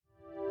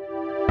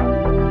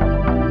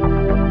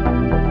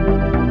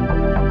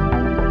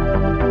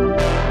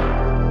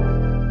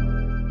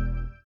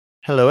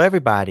Hello,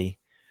 everybody.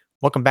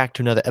 Welcome back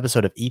to another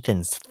episode of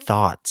Ethan's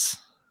Thoughts.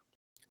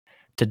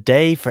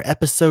 Today, for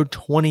episode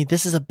 20,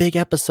 this is a big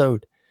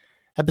episode.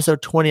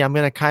 Episode 20, I'm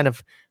going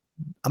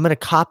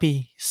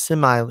to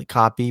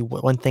semi-copy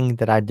one thing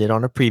that I did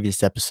on a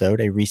previous episode,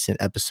 a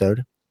recent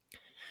episode,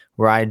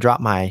 where I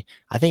dropped I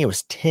think it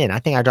was 10. I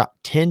think I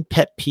dropped 10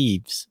 pet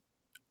peeves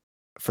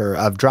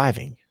of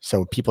driving.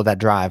 So people that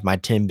drive, my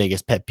 10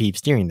 biggest pet peeves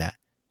during that.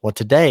 Well,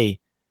 today,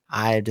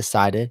 I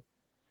decided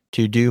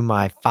to do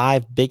my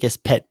 5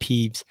 biggest pet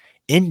peeves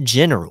in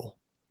general.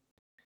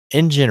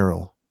 And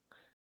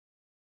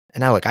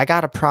now look, I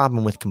got a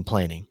problem with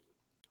complaining.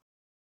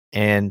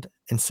 And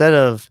instead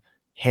of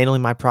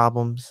handling my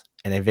problems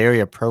in a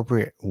very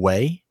appropriate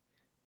way,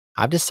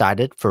 I've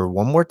decided for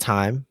one more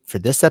time for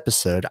this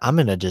episode, I'm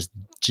going to just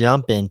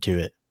jump into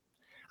it.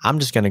 I'm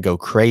just going to go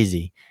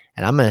crazy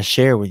and I'm going to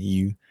share with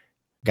you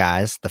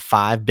guys the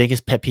 5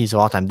 biggest pet peeves of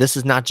all time. This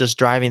is not just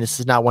driving.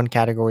 This is not one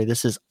category.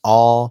 This is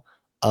all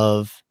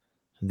of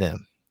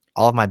them.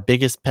 All of my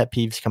biggest pet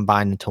peeves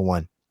combined into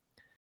one.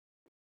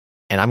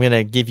 And I'm going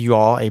to give you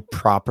all a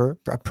proper,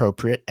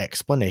 appropriate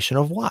explanation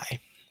of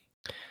why.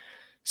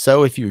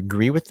 So if you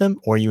agree with them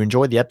or you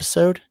enjoyed the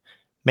episode,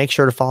 make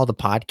sure to follow the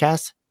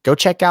podcast. Go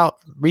check out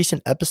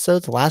recent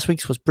episodes. Last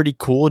week's was pretty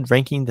cool,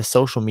 ranking the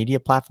social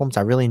media platforms.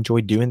 I really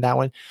enjoyed doing that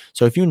one.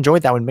 So if you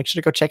enjoyed that one, make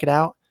sure to go check it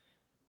out.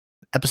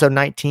 Episode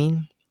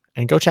 19.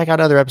 And go check out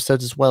other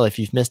episodes as well if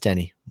you've missed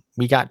any.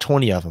 We got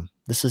 20 of them.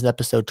 This is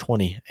episode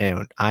 20.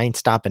 And I ain't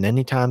stopping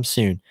anytime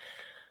soon.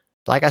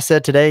 Like I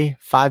said today,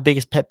 5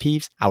 biggest pet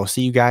peeves. I will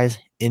see you guys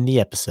in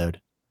the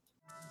episode.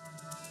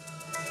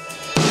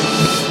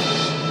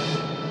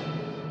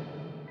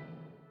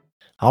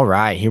 All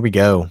right, here we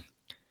go.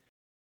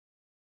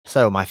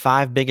 So my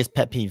 5 biggest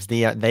pet peeves,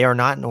 they are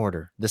not in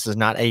order. This is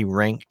not a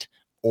ranked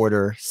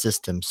order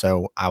system.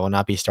 So I will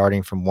not be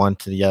starting from one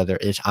to the other.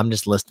 I'm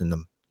just listing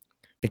them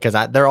because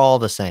they're all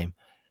the same.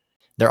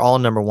 They're all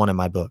number 1 in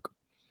my book.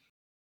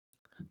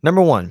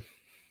 Number 1,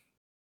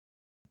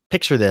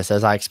 picture this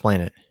as I explain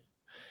it.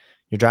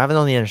 You're driving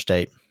on the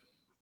interstate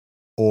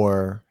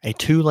or a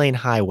 2-lane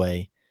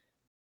highway.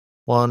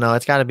 Well, no,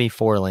 it's got to be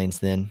 4 lanes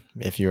then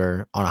if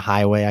you're on a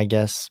highway, I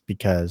guess,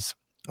 because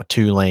a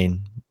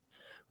 2-lane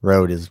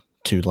road is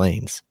 2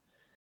 lanes.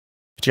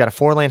 But you got a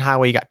 4-lane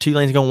highway, you got 2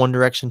 lanes going one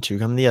direction, 2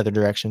 coming the other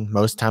direction.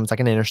 Most times like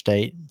an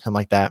interstate, something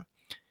like that.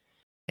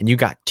 And you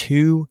got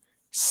 2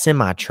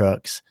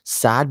 semi-trucks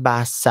side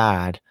by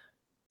side,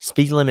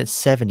 speed limit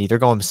 70. They're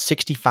going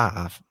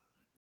 65.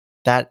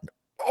 That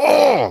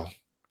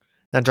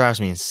drives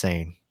me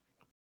insane.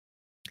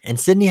 And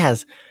Sydney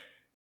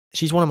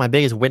she's one of my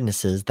biggest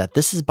witnesses that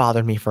this has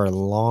bothered me for a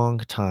long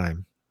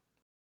time.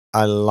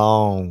 A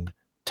long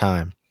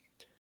time.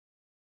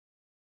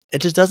 It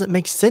just doesn't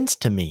make sense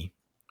to me.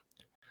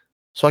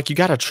 So like you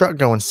got a truck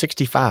going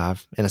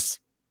 65 in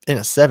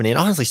a 70, and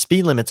honestly,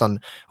 speed limits on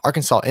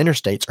Arkansas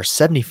interstates are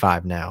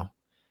 75 now,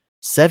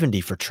 70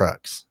 for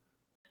trucks.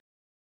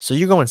 So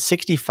you're going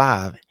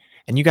 65,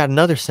 and you got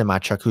another semi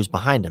truck who's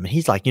behind him, and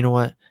he's like, you know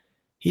what?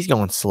 He's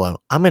going slow.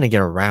 I'm gonna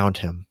get around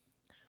him.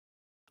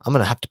 I'm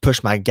gonna have to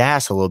push my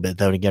gas a little bit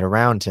though to get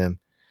around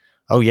him.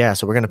 Oh yeah,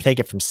 so we're gonna take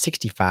it from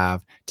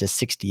 65 to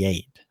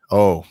 68.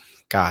 Oh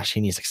gosh, he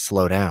needs to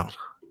slow down.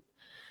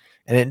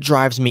 And it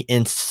drives me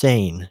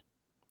insane.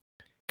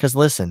 Because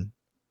listen,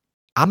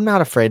 I'm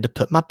not afraid to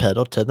put my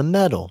pedal to the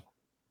metal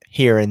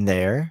here and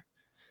there.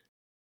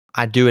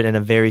 I do it in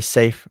a very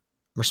safe,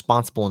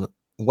 responsible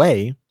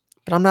way,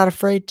 but I'm not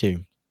afraid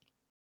to.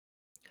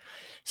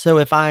 So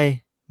if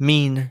I'm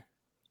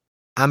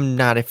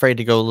not afraid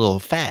to go a little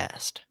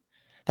fast,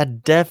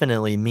 that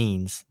definitely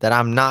means that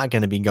I'm not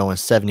going to be going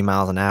 70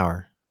 miles an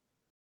hour.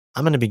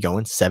 I'm going to be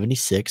going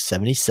 76,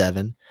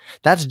 77.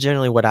 That's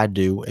generally what I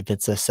do if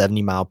it's a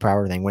 70 mile per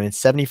hour thing. When it's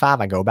 75,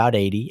 I go about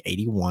 80,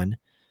 81,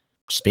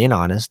 just being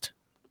honest.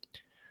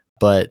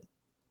 But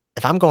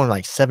if I'm going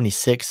like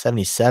 76,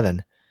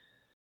 77,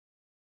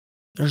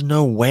 there's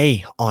no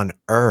way on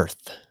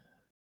earth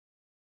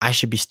I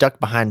should be stuck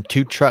behind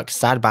 2 trucks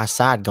side by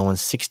side going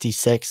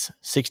 66,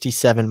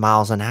 67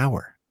 miles an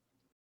hour.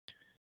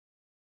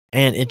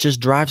 And it just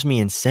drives me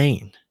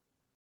insane.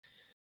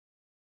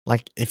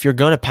 Like, if you're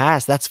going to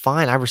pass, that's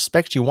fine. I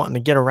respect you wanting to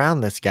get around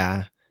this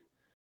guy.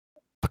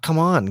 But come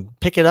on,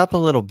 pick it up a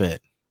little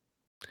bit.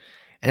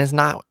 And it's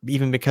not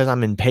even because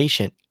I'm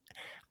impatient.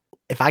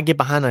 If I get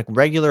behind a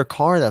regular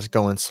car that's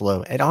going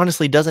slow, it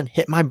honestly doesn't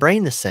hit my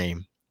brain the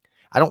same.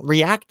 I don't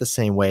react the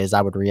same way as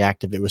I would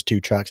react if it was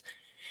 2 trucks.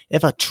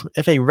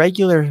 If a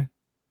regular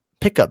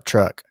pickup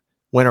truck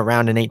went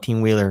around an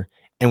 18-wheeler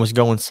and was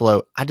going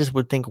slow, I just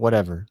would think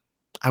whatever.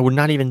 I would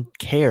not even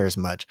care as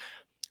much.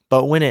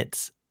 But when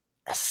it's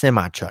a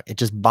semi-truck, it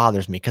just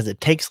bothers me because it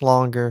takes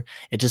longer.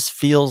 It just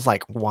feels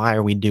like, why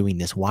are we doing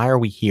this? Why are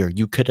we here?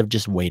 You could have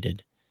just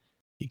waited.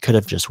 You could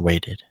have just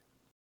waited.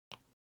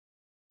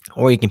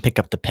 Or you can pick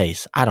up the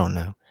pace. I don't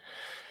know.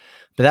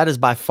 But that is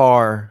by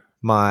far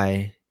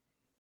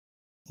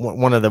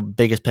one of the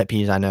biggest pet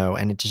peeves I know.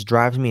 And it just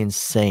drives me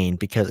insane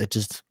because it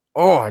just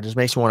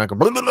makes me want to go,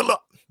 blah, blah, blah, blah.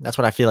 That's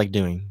what I feel like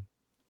doing.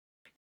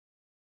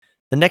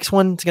 The next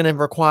one's going to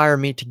require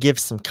me to give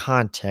some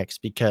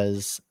context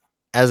because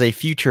as a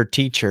future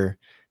teacher,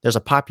 there's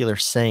a popular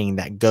saying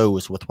that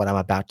goes with what I'm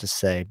about to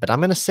say, but I'm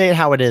going to say it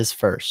how it is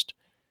first.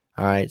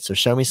 All right. So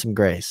show me some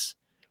grace.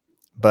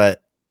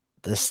 But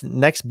this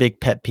next big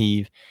pet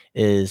peeve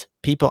is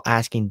people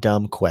asking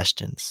dumb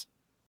questions.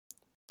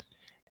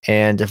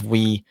 And if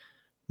we've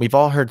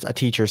all heard a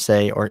teacher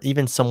say, or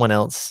even someone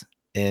else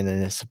in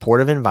a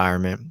supportive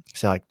environment,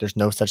 say like there's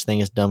no such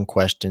thing as dumb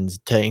questions,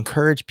 to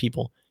encourage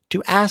people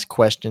to ask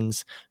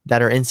questions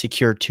that are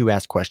insecure to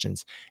ask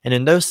questions. And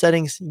in those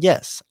settings,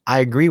 yes, I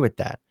agree with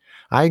that.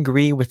 I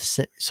agree with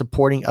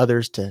supporting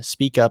others to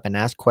speak up and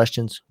ask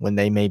questions when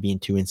they may be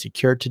too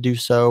insecure to do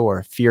so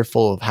or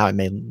fearful of how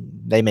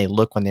they may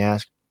look when they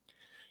ask.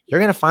 You're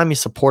going to find me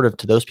supportive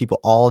to those people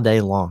all day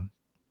long.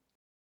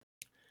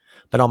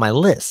 But on my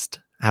list,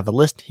 I have a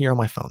list here on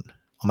my phone.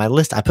 On my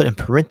list, I put in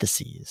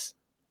parentheses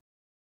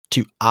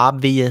to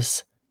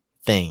obvious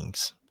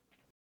things.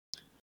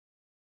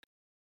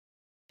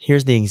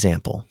 Here's the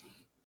example.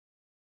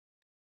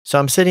 So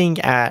I'm sitting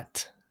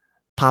at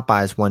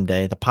Popeyes one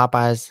day, the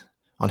Popeyes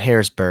on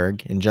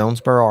Harrisburg in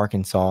Jonesboro,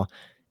 Arkansas,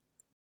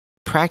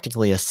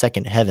 practically a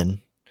second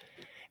heaven.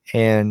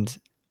 And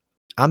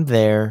I'm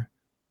there,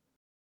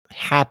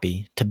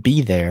 happy to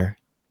be there.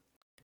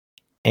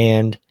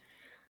 And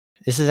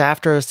this is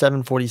after a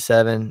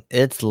 7:47.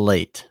 It's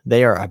late.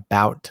 They are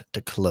about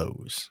to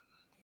close.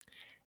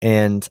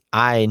 And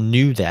I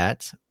knew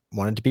that,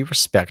 wanted to be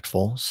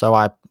respectful. So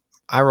I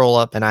roll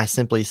up and I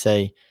simply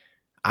say,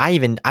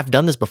 I've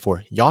done this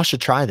before. Y'all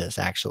should try this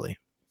actually.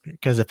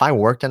 Because if I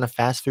worked in a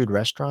fast food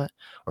restaurant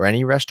or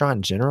any restaurant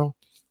in general,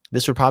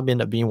 this would probably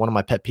end up being one of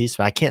my pet peeves.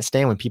 But I can't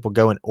stand when people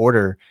go and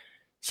order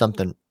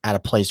something at a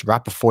place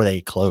right before they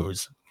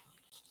close.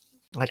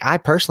 Like I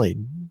personally,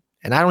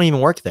 and I don't even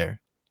work there.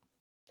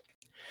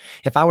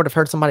 If I would have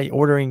heard somebody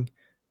ordering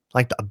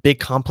like a big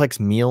complex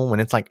meal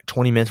when it's like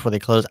 20 minutes before they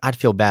close, I'd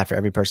feel bad for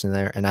every person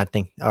there. And I'd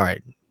think, all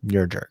right,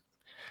 you're a jerk.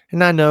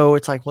 And I know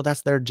it's like, well,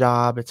 that's their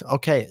job. It's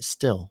okay.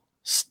 Still.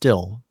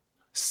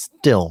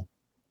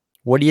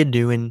 What are you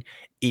doing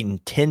eating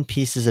 10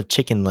 pieces of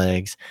chicken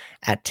legs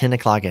at 10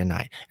 o'clock at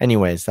night?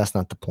 Anyways, that's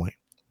not the point.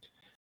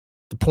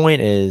 The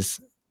point is,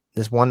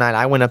 this one night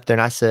I went up there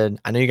and I said,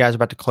 I know you guys are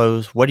about to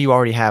close. What do you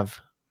already have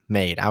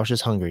made? I was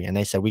just hungry. And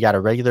they said, we got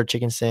a regular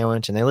chicken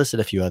sandwich. And they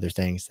listed a few other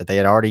things that they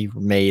had already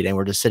made and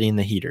were just sitting in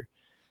the heater.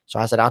 So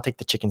I said, I'll take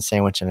the chicken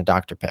sandwich and a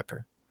Dr.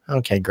 Pepper.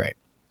 Okay, great.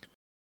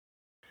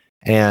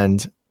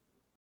 And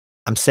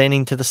I'm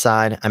standing to the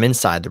side. I'm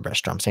inside the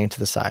restaurant. I'm standing to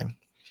the side.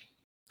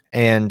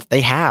 And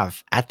they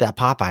have at that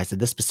Popeyes at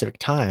this specific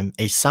time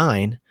a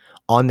sign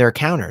on their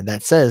counter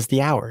that says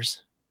the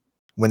hours.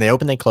 When they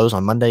open, they close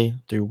on Monday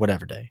through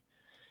whatever day.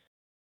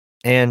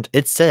 And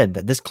it said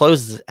that this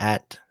closes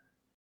at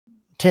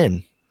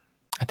 10.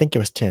 I think it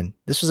was 10.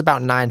 This was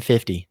about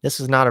 9:50. This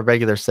was not a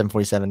regular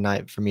 7:47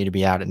 night for me to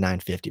be out at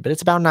 9:50, but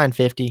it's about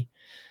 9:50,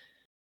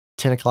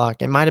 10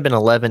 o'clock. It might have been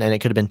 11 and it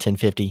could have been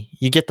 10:50.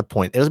 You get the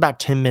point. It was about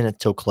 10 minutes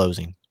till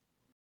closing.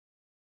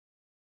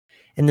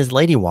 And this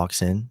lady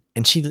walks in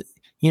and you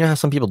know how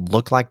some people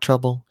look like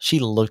trouble? She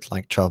looked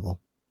like trouble.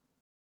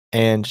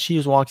 And she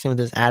was walking with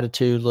this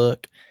attitude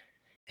look.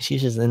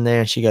 She's just in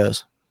there and she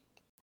goes,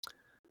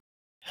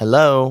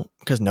 hello,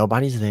 because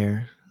nobody's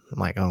there. I'm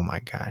like, oh my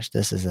gosh,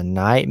 this is a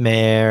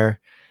nightmare.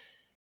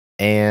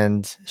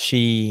 And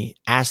she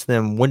asked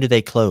them, when do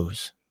they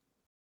close?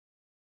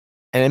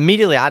 And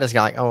immediately I just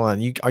got like,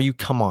 oh,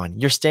 come on.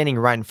 You're standing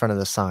right in front of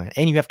the sign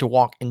and you have to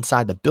walk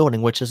inside the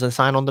building, which is a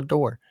sign on the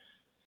door,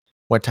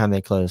 what time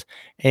they close.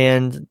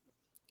 And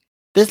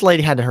this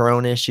lady had her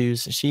own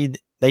issues.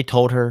 They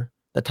told her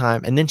the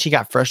time and then she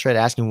got frustrated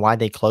asking why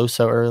they close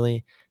so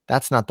early.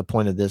 That's not the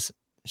point of this.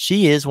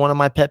 She is one of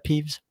my pet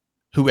peeves.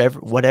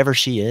 Whatever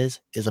she is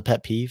a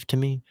pet peeve to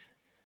me.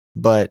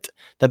 But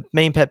the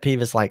main pet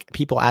peeve is like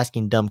people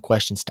asking dumb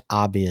questions to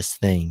obvious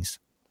things.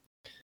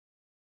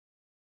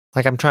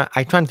 Like I'm trying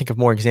to think of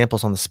more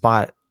examples on the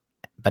spot,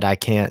 but I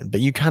can't.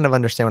 But you kind of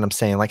understand what I'm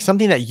saying. Like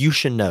something that you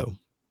should know.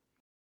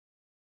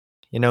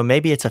 You know,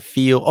 maybe it's a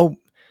field. Oh,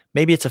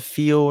 maybe it's a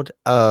field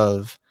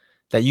of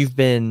that you've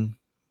been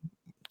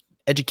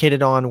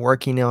educated on,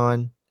 working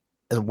on,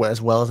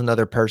 as well as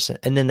another person.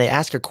 And then they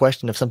ask a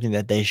question of something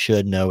that they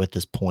should know at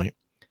this point.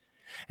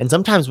 And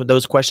sometimes when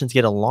those questions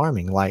get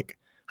alarming, like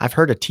I've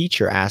heard a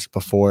teacher ask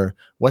before,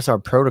 what's our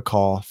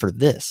protocol for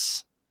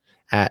this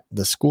at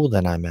the school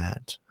that I'm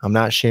at? I'm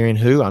not sharing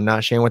I'm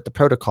not sharing what the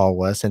protocol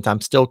was since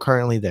I'm still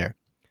currently there.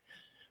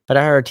 But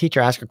I heard a teacher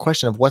ask a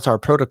question of what's our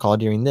protocol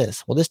during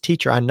this? Well, this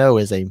teacher I know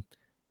is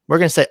we're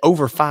going to say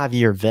over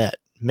 5-year vet,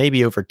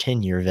 maybe over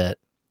 10-year vet.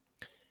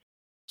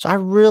 So I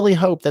really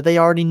hope that they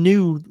already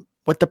knew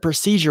what the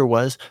procedure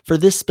was for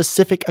this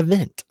specific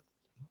event.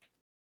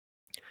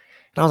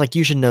 And I was like,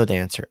 you should know the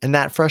answer. And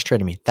that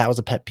frustrated me. That was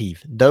a pet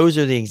peeve. Those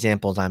are the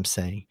examples I'm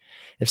saying.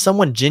 If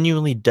someone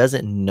genuinely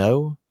doesn't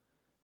know,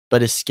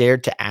 but is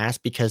scared to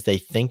ask because they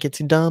think it's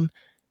dumb,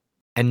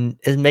 and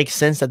it makes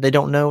sense that they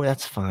don't know,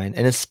 that's fine.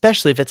 And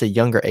especially if it's a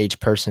younger age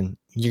person,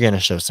 you're going to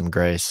show some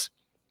grace.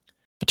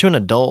 But to an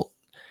adult,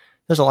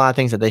 there's a lot of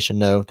things that they should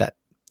know that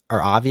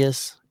are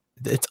obvious.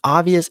 It's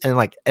obvious and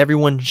like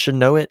everyone should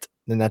know it,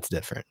 then that's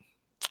different.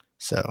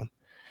 So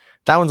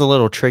that one's a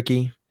little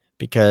tricky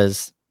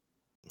because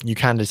you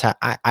kind of just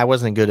I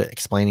wasn't good at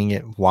explaining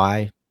it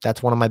why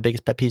that's one of my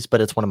biggest pet peeves, but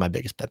it's one of my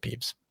biggest pet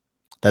peeves.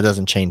 That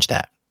doesn't change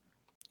that.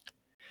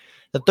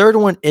 The third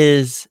one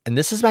is, and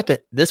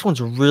this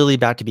one's really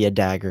about to be a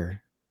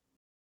dagger.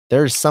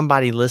 There's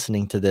somebody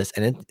listening to this,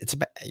 and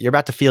you're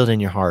about to feel it in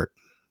your heart.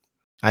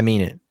 I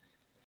mean it.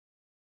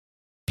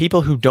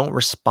 People who don't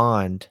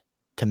respond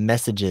to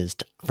messages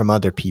from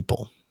other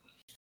people.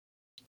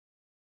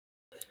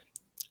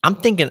 I'm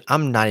thinking,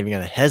 I'm not even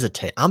going to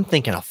hesitate. I'm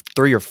thinking of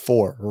 3 or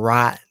 4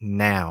 right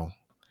now.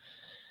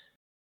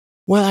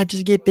 Well, I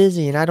just get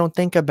busy and I don't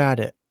think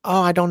about it.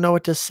 Oh, I don't know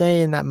what to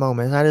say in that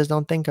moment. I just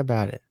don't think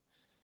about it.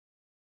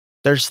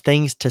 There's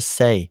things to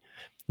say.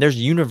 There's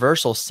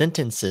universal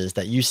sentences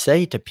that you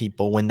say to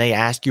people when they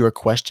ask you a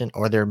question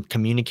or they're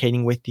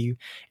communicating with you.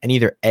 And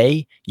either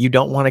A, you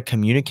don't want to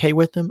communicate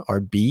with them,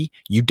 or B,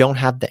 you don't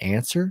have the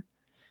answer.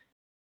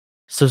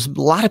 So a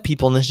lot of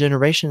people in this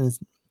generation,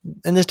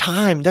 in this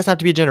time, it doesn't have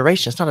to be a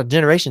generation. It's not a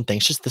generation thing.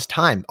 It's just this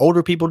time.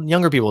 Older people,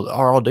 younger people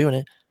are all doing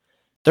it.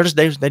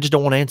 They just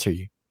don't want to answer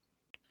you.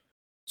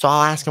 So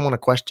I'll ask them a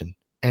question,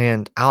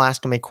 and I'll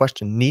ask them a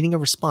question needing a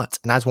response,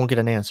 and I just won't get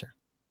an answer.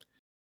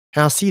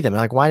 And I'll see them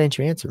like, why didn't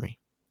you answer me?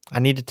 I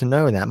needed to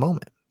know in that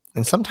moment.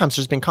 And sometimes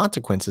there's been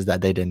consequences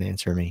that they didn't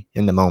answer me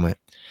in the moment.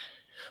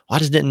 Well, I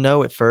just didn't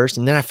know at first,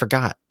 and then I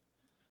forgot.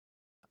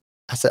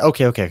 I said,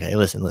 okay,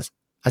 listen.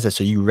 I said,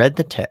 so you read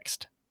the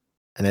text,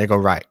 and they go,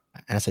 right.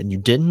 And I said, you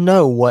didn't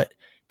know what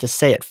to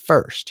say at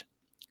first,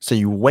 so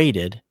you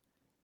waited,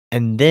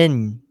 and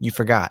then you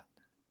forgot.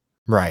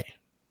 Right.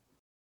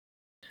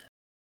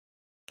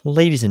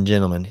 Ladies and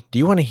gentlemen, do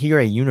you want to hear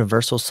a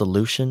universal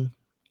solution?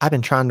 I've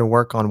been trying to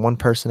work on one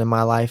person in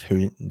my life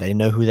who they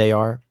know who they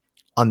are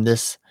on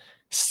this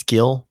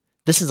skill.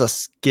 This is a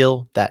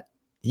skill that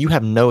you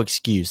have no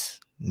excuse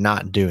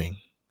not doing.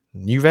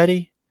 You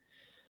ready?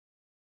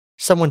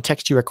 Someone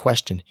texts you a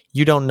question.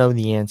 You don't know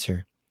the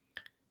answer.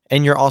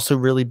 And you're also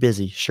really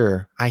busy.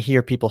 Sure, I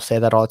hear people say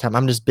that all the time.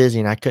 I'm just busy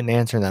and I couldn't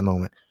answer in that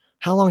moment.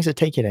 How long does it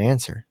take you to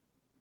answer?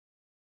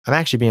 I'm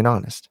actually being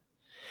honest.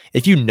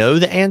 If you know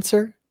the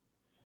answer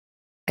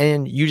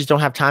and you just don't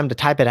have time to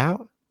type it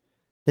out,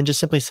 then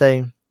just simply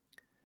say,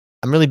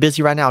 I'm really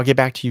busy right now. I'll get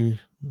back to you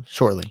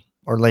shortly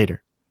or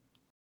later.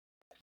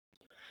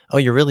 Oh,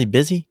 you're really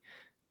busy?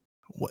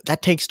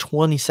 That takes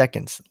 20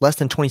 seconds, less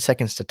than 20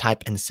 seconds to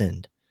type and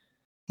send.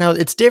 Now,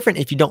 it's different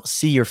if you don't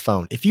see your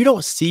phone. If you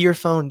don't see your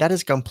phone, that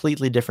is a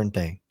completely different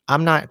thing.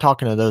 I'm not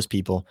talking to those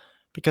people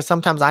because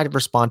sometimes I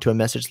respond to a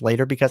message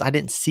later because I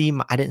didn't see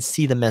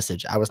the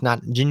message. I was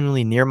not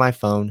genuinely near my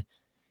phone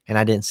and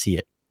I didn't see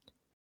it.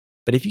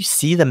 But if you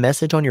see the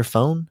message on your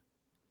phone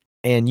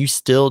and you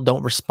still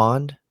don't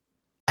respond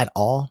at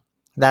all,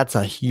 that's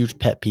a huge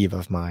pet peeve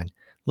of mine.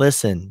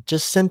 Listen,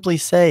 just simply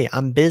say,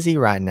 I'm busy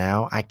right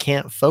now. I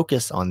can't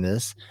focus on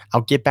this.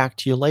 I'll get back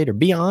to you later.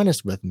 Be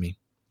honest with me.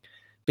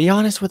 Be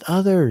honest with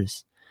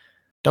others.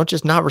 Don't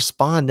just not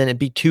respond. Then it'd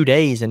be 2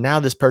 days. And now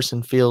this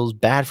person feels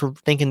bad for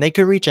thinking they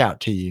could reach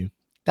out to you.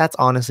 That's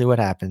honestly what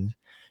happens.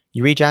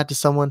 You reach out to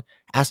someone,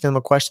 ask them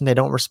a question, they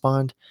don't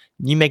respond.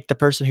 You make the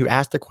person who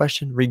asked the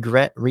question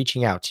regret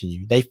reaching out to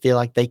you. They feel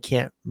like they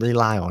can't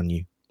rely on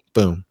you.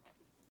 Boom.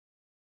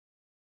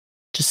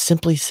 Just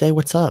simply say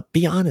what's up.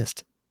 Be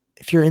honest.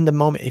 If you're in the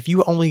moment, if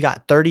you only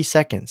got 30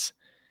 seconds,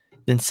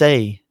 then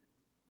say,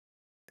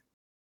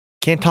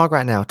 can't talk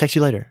right now. Text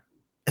you later.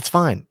 It's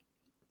fine.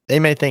 They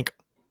may think,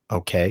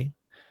 okay,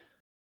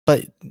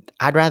 but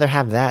I'd rather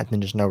have that than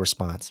just no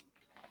response.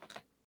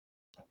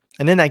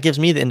 And then that gives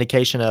me the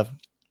indication of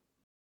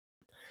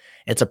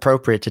it's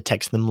appropriate to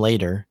text them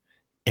later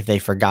if they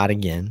forgot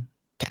again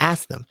to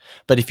ask them.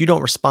 But if you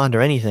don't respond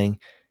or anything,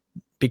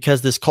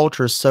 because this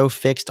culture is so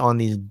fixed on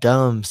these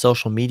dumb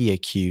social media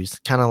cues,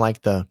 kind of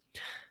like the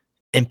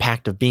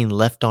impact of being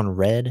left on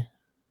red.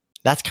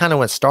 That's kind of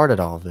what started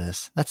all of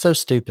this. That's so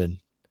stupid.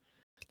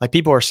 Like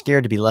people are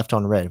scared to be left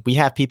on red. We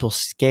have people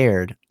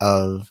scared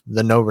of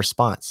the no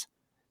response.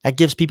 That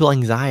gives people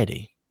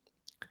anxiety.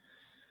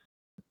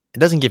 It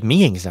doesn't give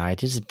me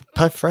anxiety. It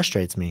just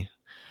frustrates me.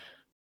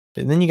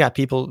 And then you got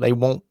people, they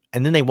won't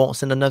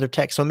send another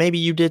text. So maybe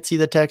you did see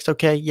the text.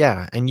 Okay.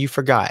 Yeah. And you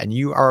forgot and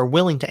you are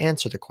willing to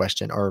answer the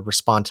question or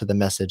respond to the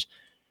message.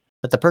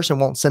 But the person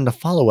won't send a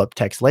follow-up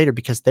text later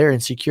because they're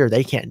insecure.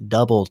 They can't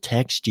double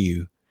text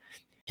you.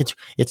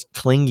 It's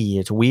clingy.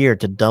 It's weird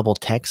to double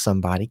text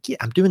somebody.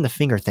 I'm doing the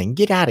finger thing.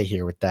 Get out of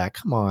here with that.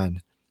 Come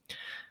on.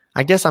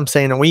 I guess I'm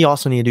saying that we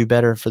also need to do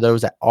better for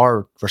those that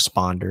are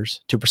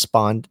responders to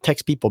respond,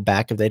 text people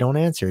back if they don't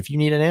answer. If you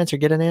need an answer,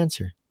 get an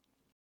answer.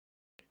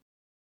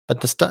 But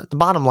the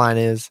bottom line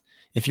is,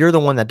 if you're the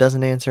one that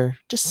doesn't answer,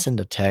 just send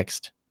a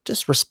text.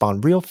 Just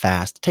respond real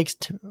fast. It takes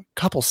a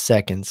couple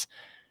seconds.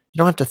 You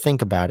don't have to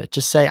think about it.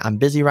 Just say, I'm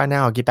busy right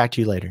now. I'll get back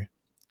to you later.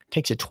 It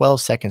takes you 12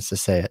 seconds to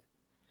say it.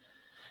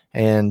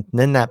 And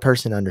then that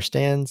person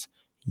understands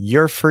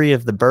you're free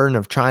of the burden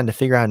of trying to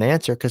figure out an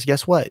answer because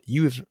guess what?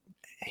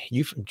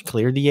 You've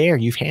cleared the air.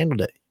 You've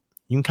handled it.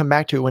 You can come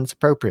back to it when it's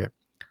appropriate.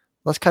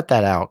 Let's cut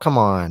that out. Come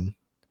on.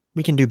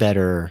 We can do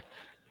better.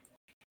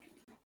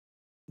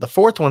 The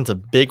fourth one's a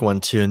big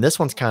one too. And this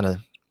one's kind of,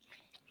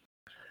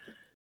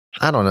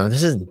 I don't know.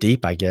 This isn't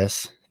deep, I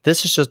guess.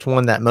 This is just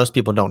one that most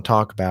people don't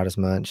talk about as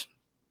much.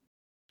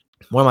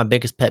 One of my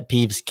biggest pet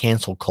peeves is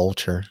cancel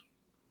culture.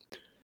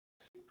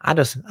 I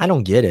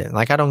don't get it.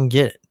 Like, I don't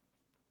get it.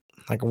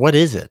 Like, what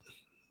is it?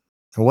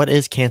 What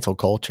is cancel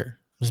culture?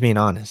 Just being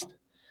honest.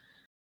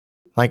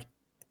 Like,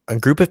 a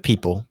group of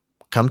people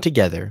come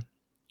together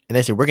and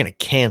they say, we're going to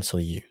cancel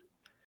you.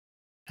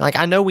 Like,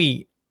 I know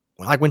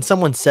like when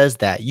someone says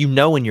that, you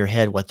know in your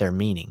head what they're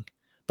meaning.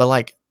 But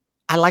like,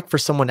 I like for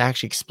someone to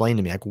actually explain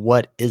to me, like,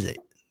 what is it?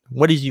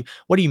 What do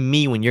you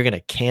mean when you're going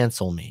to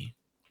cancel me?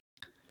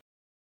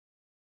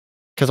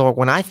 Because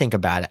when I think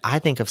about it, I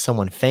think of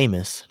someone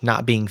famous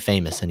not being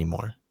famous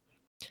anymore.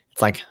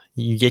 It's like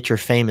you get your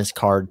famous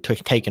card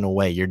taken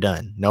away. You're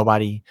done.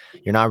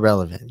 You're not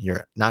relevant.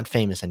 You're not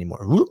famous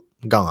anymore. Whoop,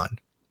 gone.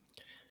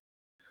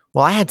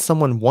 Well, I had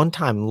someone one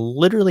time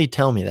literally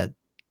tell me that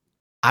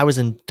I was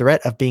in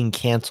threat of being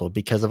canceled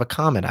because of a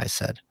comment I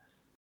said.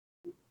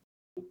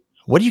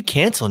 What are you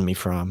canceling me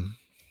from?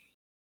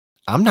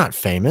 I'm not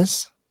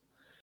famous.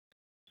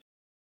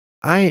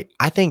 I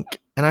think,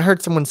 and I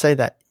heard someone say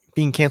that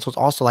being canceled is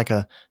also like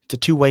it's a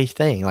two-way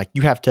thing. Like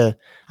you have to,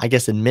 I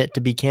guess, admit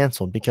to be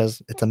canceled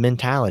because it's a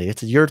mentality.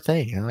 It's your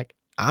thing. And like,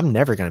 I'm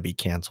never going to be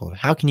canceled.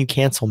 How can you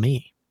cancel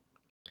me?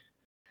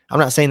 I'm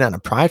not saying that in a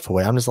prideful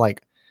way. I'm just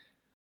like,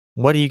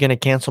 what are you going to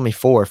cancel me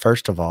for,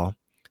 first of all?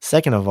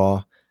 Second of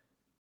all,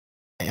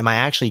 am I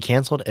actually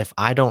canceled if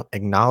I don't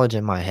acknowledge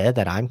in my head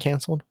that I'm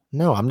canceled?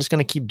 No, I'm just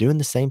going to keep doing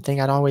the same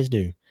thing I'd always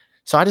do.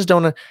 So I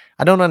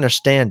don't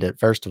understand it,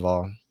 first of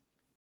all.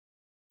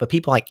 But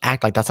people like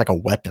act like that's like a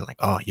weapon. Like,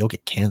 oh, you'll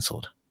get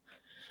canceled.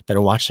 Better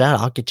watch that.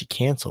 I'll get you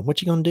canceled.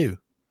 What you going to do?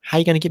 How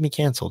you going to get me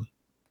canceled?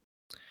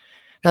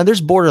 Now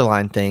there's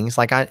borderline things.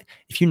 Like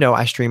if you know,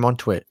 I stream on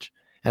Twitch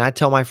and I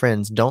tell my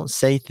friends, don't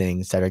say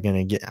things that are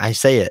going to I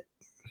say it,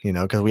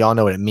 because we all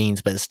know what it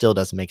means, but it still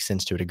doesn't make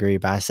sense to a degree.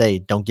 But I say,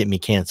 don't get me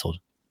canceled.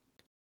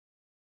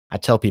 I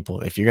tell people,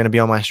 if you're going to be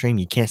on my stream,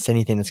 you can't say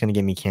anything that's going to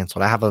get me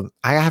canceled.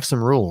 I have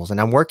some rules and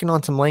I'm working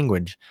on some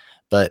language,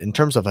 but in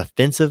terms of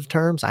offensive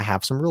terms, I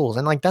have some rules.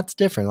 And like, that's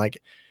different.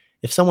 Like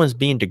if someone's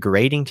being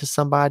degrading to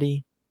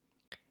somebody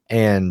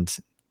and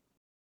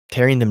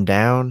tearing them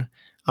down,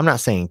 I'm not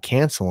saying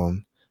cancel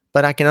them,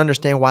 but I can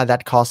understand why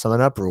that caused some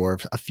an uproar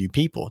of a few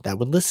people that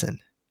would listen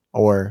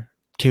or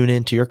tune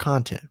into your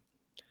content.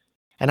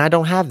 And I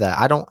don't have that.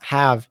 I don't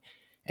have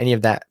any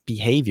of that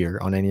behavior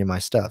on any of my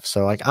stuff.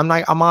 So like, I'm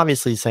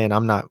obviously saying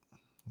I'm not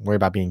worried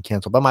about being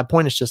canceled, but my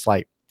point is just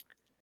like,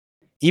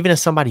 even if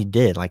somebody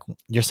did, like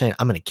you're saying,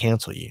 I'm going to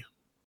cancel you.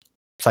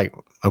 It's like,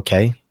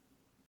 okay,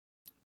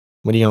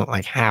 what do you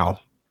like, how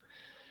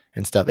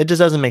and stuff. It just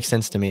doesn't make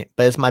sense to me,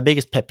 but it's my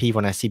biggest pet peeve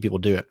when I see people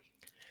do it.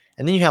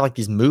 And then you have like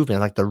these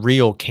movements, like the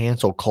real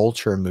cancel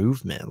culture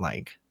movement.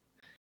 Like,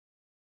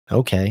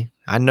 okay,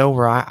 I know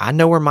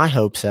where my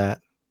hope's at.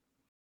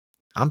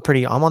 I'm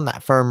on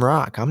that firm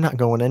rock. I'm not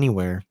going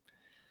anywhere.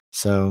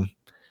 So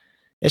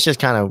it's just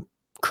kind of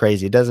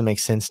crazy. It doesn't make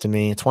sense to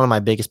me. It's one of my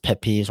biggest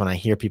pet peeves when I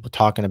hear people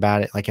talking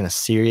about it, like in a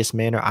serious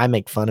manner. I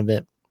make fun of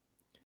it,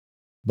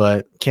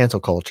 but cancel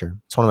culture,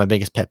 it's one of my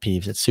biggest pet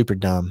peeves. It's super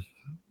dumb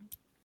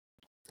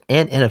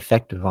and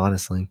ineffective,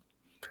 honestly.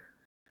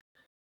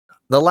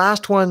 The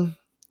last one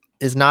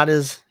is not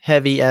as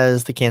heavy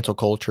as the cancel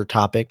culture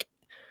topic.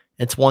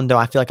 It's one, though,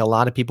 I feel like a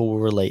lot of people will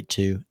relate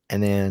to,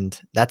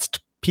 and that's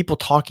people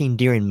talking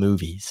during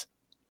movies.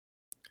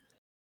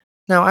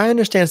 Now, I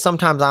understand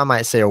sometimes I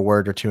might say a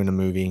word or two in a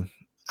movie.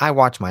 I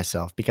watch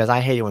myself because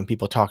I hate it when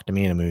people talk to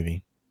me in a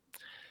movie.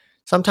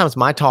 Sometimes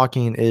my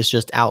talking is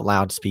just out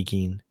loud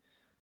speaking,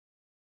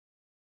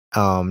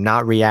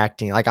 not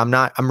reacting. Like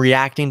I'm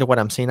reacting to what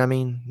I'm seeing. I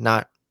mean,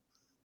 not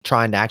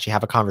trying to actually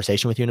have a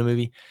conversation with you in a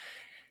movie.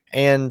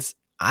 And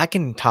I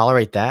can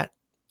tolerate that.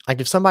 Like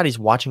if somebody's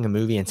watching a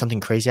movie and something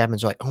crazy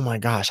happens, they're like, oh my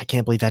gosh, I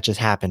can't believe that just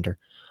happened. Or,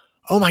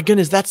 oh my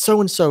goodness, that's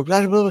so-and-so.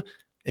 Blah, blah, blah.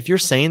 If you're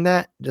saying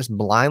that just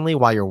blindly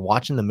while you're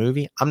watching the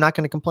movie, I'm not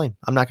going to complain.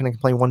 I'm not going to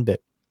complain one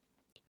bit.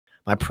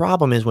 My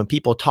problem is when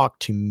people talk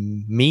to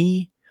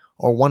me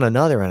or one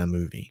another in a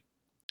movie.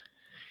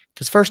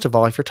 Because first of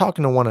all, if you're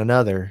talking to one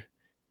another,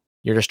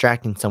 you're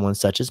distracting someone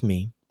such as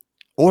me,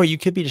 or you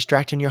could be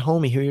distracting your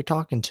homie who you're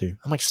talking to.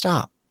 I'm like,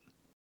 stop.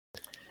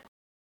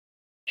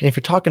 And if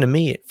you're talking to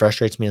me, it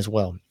frustrates me as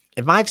well.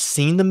 If I've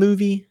seen the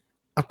movie,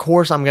 of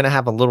course, I'm going to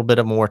have a little bit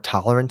of more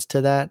tolerance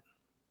to that.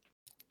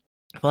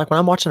 But like when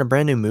I'm watching a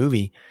brand new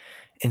movie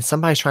and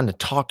somebody's trying to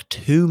talk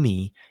to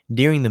me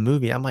during the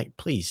movie, I'm like,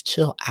 please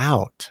chill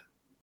out.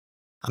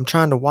 I'm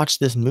trying to watch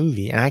this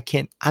movie and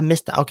I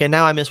missed that. Okay,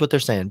 now I miss what they're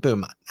saying.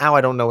 Boom. Now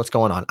I don't know what's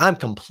going on. I'm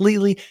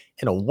completely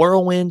in a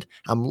whirlwind.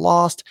 I'm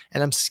lost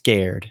and I'm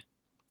scared.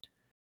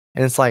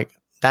 And it's like,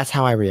 that's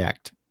how I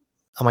react.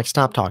 I'm like,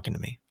 stop talking to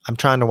me. I'm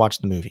trying to watch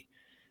the movie.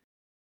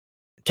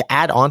 To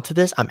add on to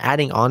this, I'm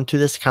adding on to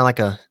this kind of like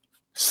a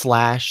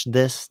slash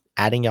this,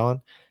 adding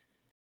on.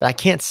 But I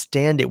can't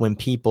stand it when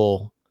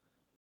people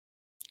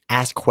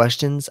ask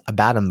questions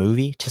about a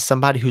movie to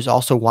somebody who's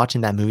also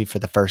watching that movie for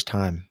the first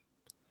time.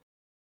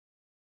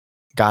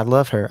 God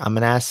love her. I'm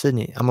going to ask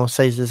Sydney. I'm going to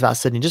say this about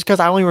Sydney just because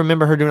I only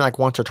remember her doing it like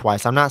once or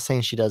twice. I'm not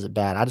saying she does it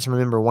bad. I just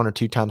remember 1 or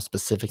 2 times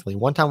specifically.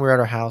 One time we were at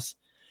her house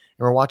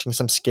and we're watching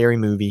some scary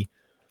movie.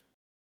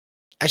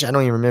 Actually, I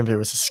don't even remember if it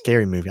was a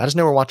scary movie. I just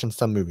know we're watching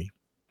some movie.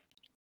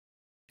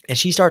 And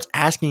she starts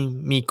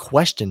asking me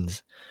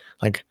questions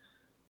like,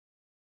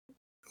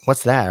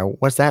 what's that? Or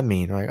what's that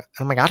mean? Or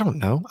I'm like, I don't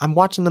know. I'm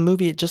watching the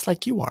movie just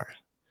like you are.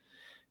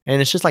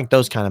 And it's just like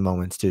those kind of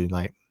moments too.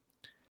 Like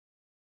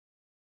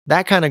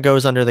that kind of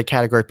goes under the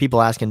category of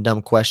people asking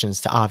dumb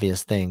questions to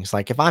obvious things.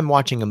 Like if I'm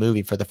watching a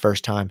movie for the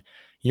first time,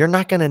 you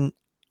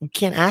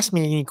can't ask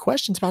me any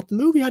questions about the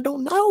movie. I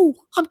don't know.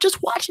 I'm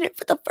just watching it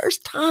for the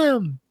first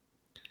time.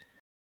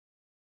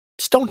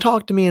 Just don't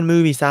talk to me in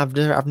movies I've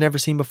never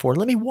seen before.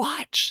 Let me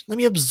watch. Let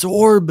me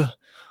absorb.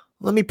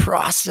 Let me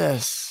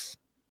process.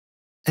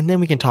 And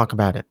then we can talk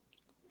about it.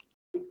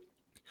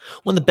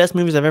 One of the best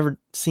movies I've ever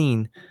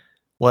seen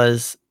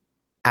was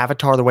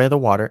Avatar: The Way of the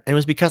Water. And it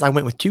was because I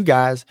went with 2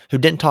 guys who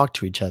didn't talk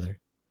to each other.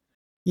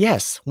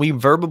 Yes, we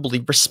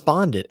verbally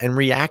responded and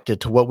reacted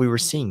to what we were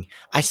seeing.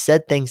 I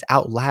said things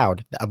out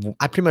loud.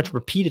 I pretty much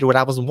repeated what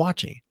I was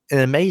watching in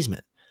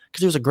amazement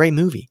because it was a great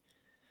movie.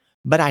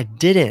 But I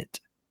didn't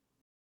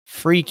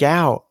freak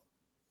out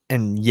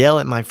and yell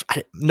at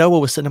Noah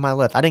was sitting to my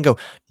left. I didn't go,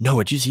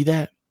 Noah, did you see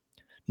that?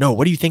 No,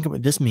 what do you think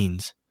what this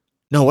means?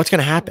 No, what's going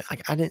to happen?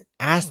 Like, I didn't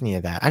ask any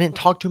of that. I didn't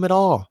talk to him at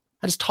all.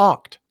 I just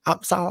talked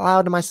out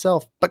loud to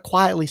myself, but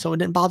quietly so it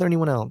didn't bother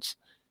anyone else.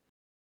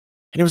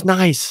 And it was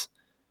nice.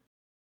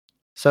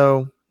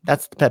 So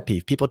that's the pet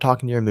peeve. People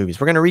talking to your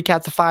movies. We're going to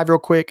recap the 5 real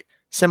quick.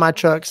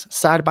 Semi-trucks,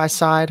 side by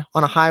side,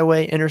 on a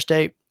highway,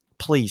 interstate.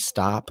 Please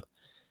stop.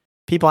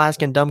 People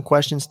asking dumb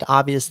questions to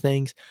obvious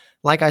things.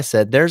 Like I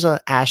said, there's an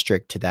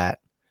asterisk to that.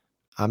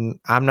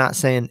 I'm not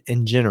saying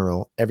in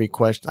general every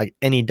question, like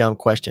any dumb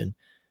question,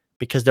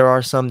 because there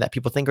are some that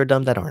people think are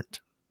dumb that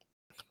aren't.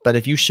 But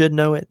if you should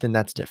know it, then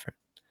that's different.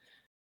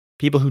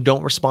 People who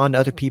don't respond to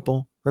other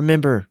people,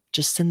 remember,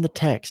 just send the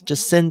text.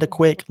 Just send the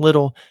quick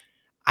little,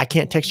 I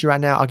can't text you right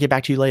now. I'll get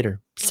back to you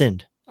later.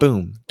 Send.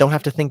 Boom. Don't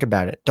have to think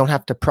about it. Don't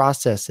have to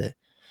process it.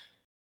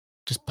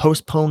 Just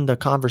postpone the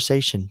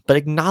conversation, but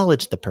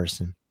acknowledge the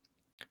person.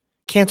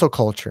 Cancel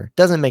culture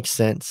doesn't make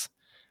sense.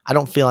 I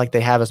don't feel like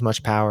they have as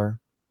much power.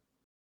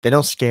 They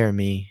don't scare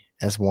me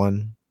as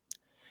one,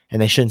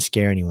 and they shouldn't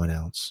scare anyone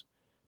else.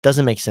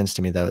 Doesn't make sense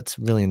to me, though. It's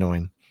really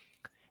annoying.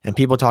 And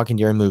people talking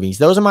during movies.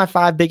 Those are my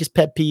 5 biggest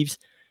pet peeves.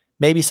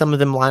 Maybe some of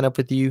them line up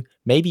with you.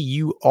 Maybe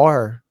you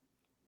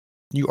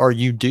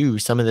do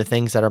some of the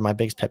things that are my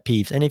biggest pet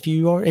peeves. And if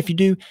you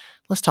do,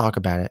 let's talk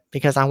about it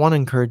because I want to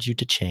encourage you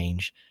to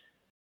change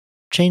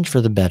for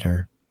the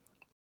better.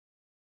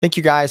 Thank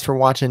you guys for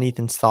watching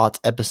Ethan's Thoughts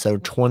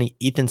episode 20.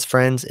 Ethan's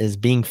Friends is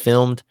being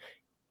filmed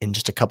in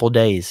just a couple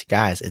days.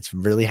 Guys, it's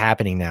really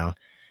happening now.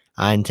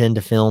 I intend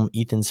to film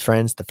Ethan's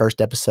Friends, the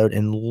first episode,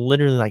 in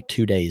literally like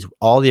 2 days.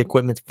 All the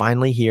equipment's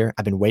finally here.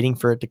 I've been waiting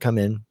for it to come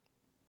in.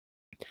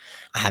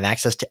 I have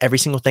access to every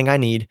single thing I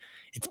need.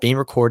 It's being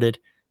recorded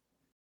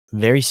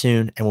very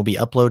soon and will be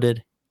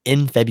uploaded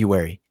in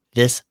February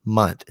this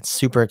month. It's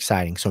super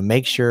exciting. So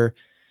make sure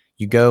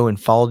you go and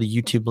follow the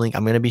YouTube link.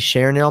 I'm going to be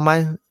sharing it on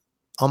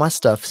my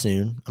stuff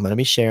soon. I'm going to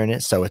be sharing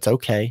it, so it's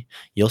okay.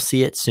 You'll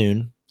see it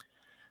soon.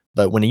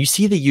 But when you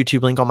see the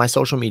YouTube link on my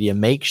social media,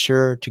 make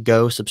sure to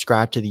go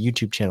subscribe to the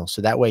YouTube channel so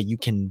that way you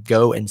can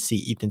go and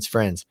see Ethan's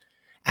Friends.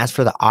 As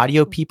for the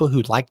audio people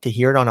who'd like to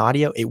hear it on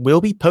audio, it will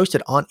be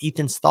posted on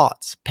Ethan's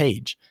Thoughts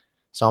page.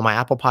 So on my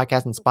Apple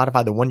Podcast and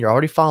Spotify, the one you're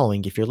already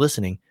following, if you're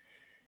listening,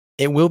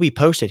 it will be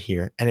posted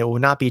here and it will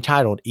not be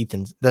titled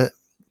the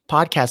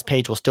podcast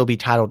page will still be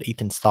titled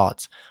Ethan's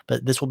Thoughts,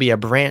 but this will be a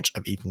branch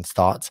of Ethan's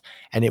Thoughts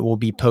and it will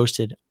be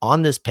posted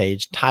on this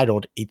page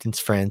titled Ethan's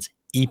Friends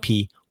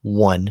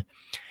EP1.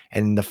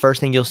 And the first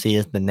thing you'll see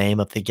is the name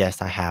of the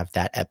guest I have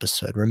that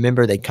episode.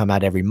 Remember, they come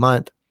out every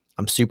month.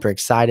 I'm super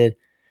excited.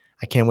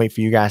 I can't wait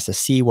for you guys to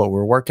see what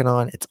we're working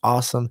on. It's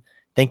awesome.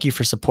 Thank you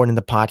for supporting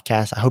the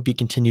podcast. I hope you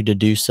continue to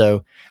do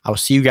so. I will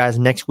see you guys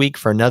next week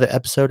for another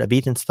episode of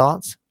Ethan's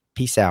Thoughts.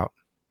 Peace out.